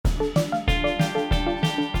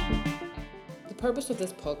purpose of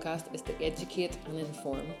this podcast is to educate and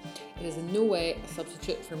inform. It is in no way a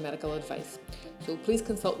substitute for medical advice, so please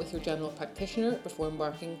consult with your general practitioner before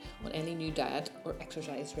embarking on any new diet or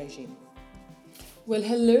exercise regime. Well,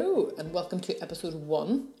 hello and welcome to episode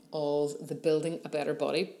 1 of the Building a Better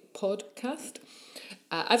Body podcast.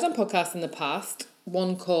 I've done podcasts in the past,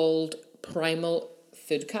 one called Primal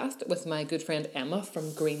Foodcast with my good friend Emma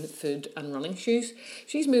from Green Food and Running Shoes.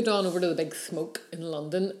 She's moved on over to the Big Smoke in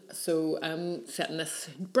London, so I'm setting this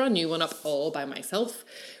brand new one up all by myself,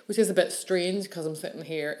 which is a bit strange because I'm sitting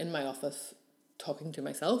here in my office talking to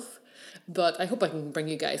myself. But I hope I can bring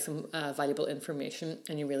you guys some valuable information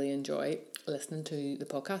and you really enjoy listening to the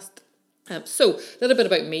podcast. So, a little bit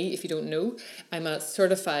about me, if you don't know. I'm a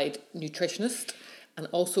certified nutritionist and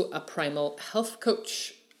also a primal health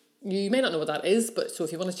coach. You may not know what that is, but so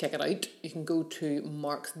if you want to check it out, you can go to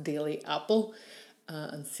Mark's Daily Apple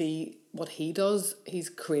and see what he does.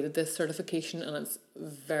 He's created this certification and it's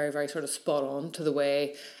very, very sort of spot on to the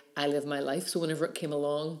way I live my life. So whenever it came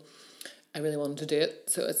along, I really wanted to do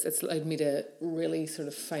it. So it's allowed me to really sort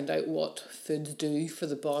of find out what foods do for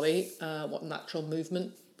the body, what natural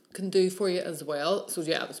movement can do for you as well. So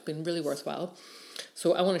yeah, it's been really worthwhile.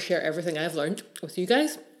 So I want to share everything I've learned with you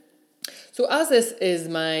guys. So as this is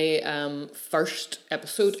my first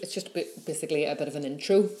episode, it's just basically a bit of an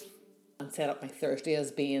intro and set up my Thursday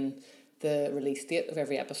as being the release date of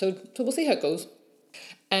every episode. So we'll see how it goes.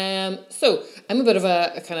 So I'm a bit of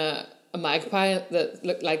a kind of a magpie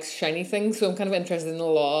that likes shiny things, so I'm kind of interested in a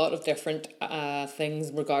lot of different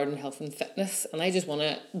things regarding health and fitness, and I just want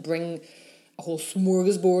to bring a whole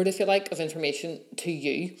smorgasbord, if you like, of information to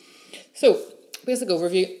you. So, basic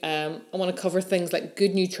overview, I want to cover things like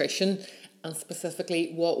good nutrition and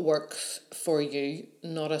specifically what works for you,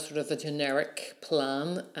 not a sort of a generic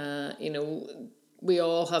plan. We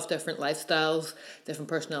all have different lifestyles, different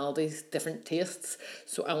personalities, different tastes.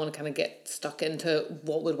 So I want to kind of get stuck into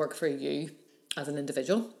what would work for you as an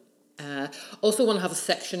individual. Also want to have a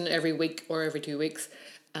section every week or every 2 weeks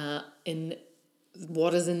in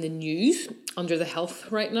what is in the news under the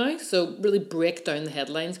health right now. So really break down the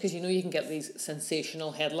headlines, because you can get these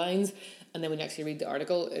sensational headlines and then when you actually read the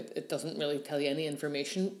article, it doesn't really tell you any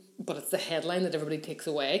information, but it's the headline that everybody takes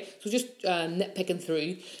away. So just nitpicking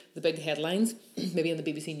through the big headlines, maybe in the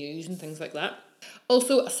BBC News and things like that.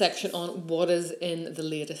 Also a section on what is in the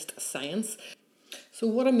latest science. So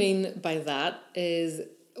what I mean by that is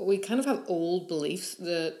we kind of have old beliefs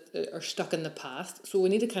that are stuck in the past. So we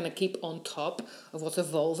need to kind of keep on top of what's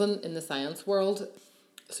evolving in the science world.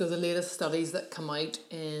 So the latest studies that come out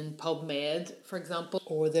in PubMed, for example,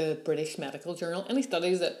 or the British Medical Journal, any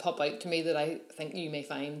studies that pop out to me that I think you may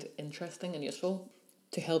find interesting and useful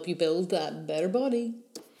to help you build that better body.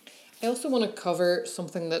 I also want to cover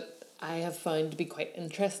something that I have found to be quite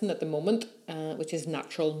interesting at the moment, which is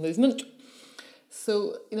natural movement.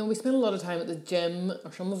 So, we spend a lot of time at the gym,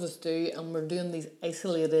 or some of us do, and we're doing these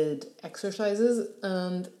isolated exercises.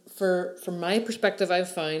 And from my perspective,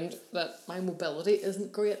 I've found that my mobility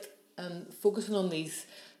isn't great, and focusing on these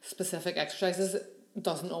specific exercises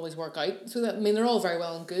doesn't always work out. So they're all very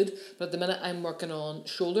well and good, but at the minute I'm working on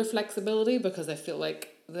shoulder flexibility because I feel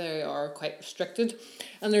like they are quite restricted.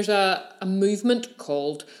 And there's a movement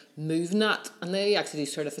called MoveNat, and they actually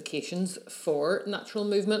do certifications for natural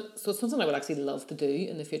movement. So it's something I would actually love to do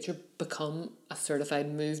in the future, become a certified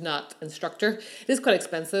MoveNat instructor. It is quite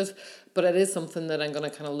expensive, but it is something that I'm going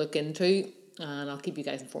to kind of look into, and I'll keep you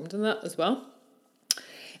guys informed on that as well.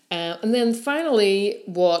 And then finally,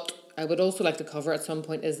 what I would also like to cover at some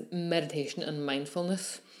point is meditation and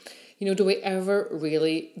mindfulness. Do we ever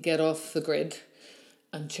really get off the grid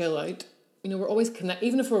and chill out? We're always connected.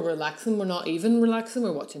 Even if we're relaxing, we're not even relaxing.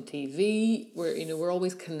 We're watching TV. We're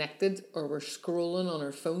always connected, or we're scrolling on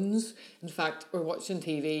our phones. In fact, we're watching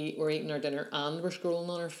TV, we're eating our dinner, and we're scrolling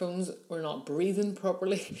on our phones. We're not breathing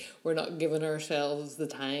properly. We're not giving ourselves the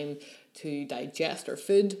time to digest our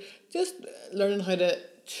food. Just learning how to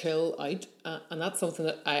chill out, and that's something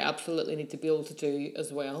that I absolutely need to be able to do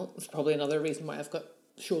as well. It's probably another reason why I've got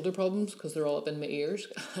shoulder problems, because they're all up in my ears.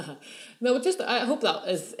 No, I hope that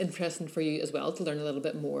is interesting for you as well, to learn a little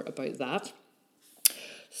bit more about that.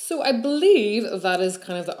 So I believe that is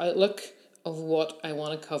kind of the outlook of what I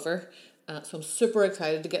want to cover. So I'm super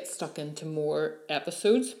excited to get stuck into more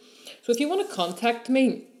episodes. So if you want to contact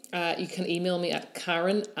me, you can email me at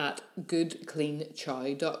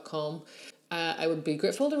karen@goodcleanchow.com. I would be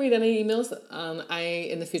grateful to read any emails, and I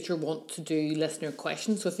in the future want to do listener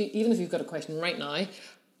questions. So even if you've got a question right now,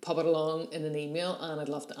 pop it along in an email and I'd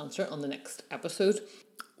love to answer it on the next episode.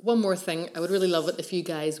 One more thing, I would really love it if you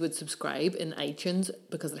guys would subscribe in iTunes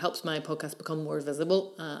because it helps my podcast become more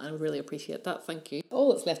visible. I would really appreciate that. Thank you.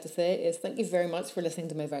 All that's left to say is thank you very much for listening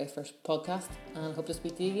to my very first podcast, and I hope to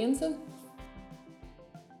speak to you again soon.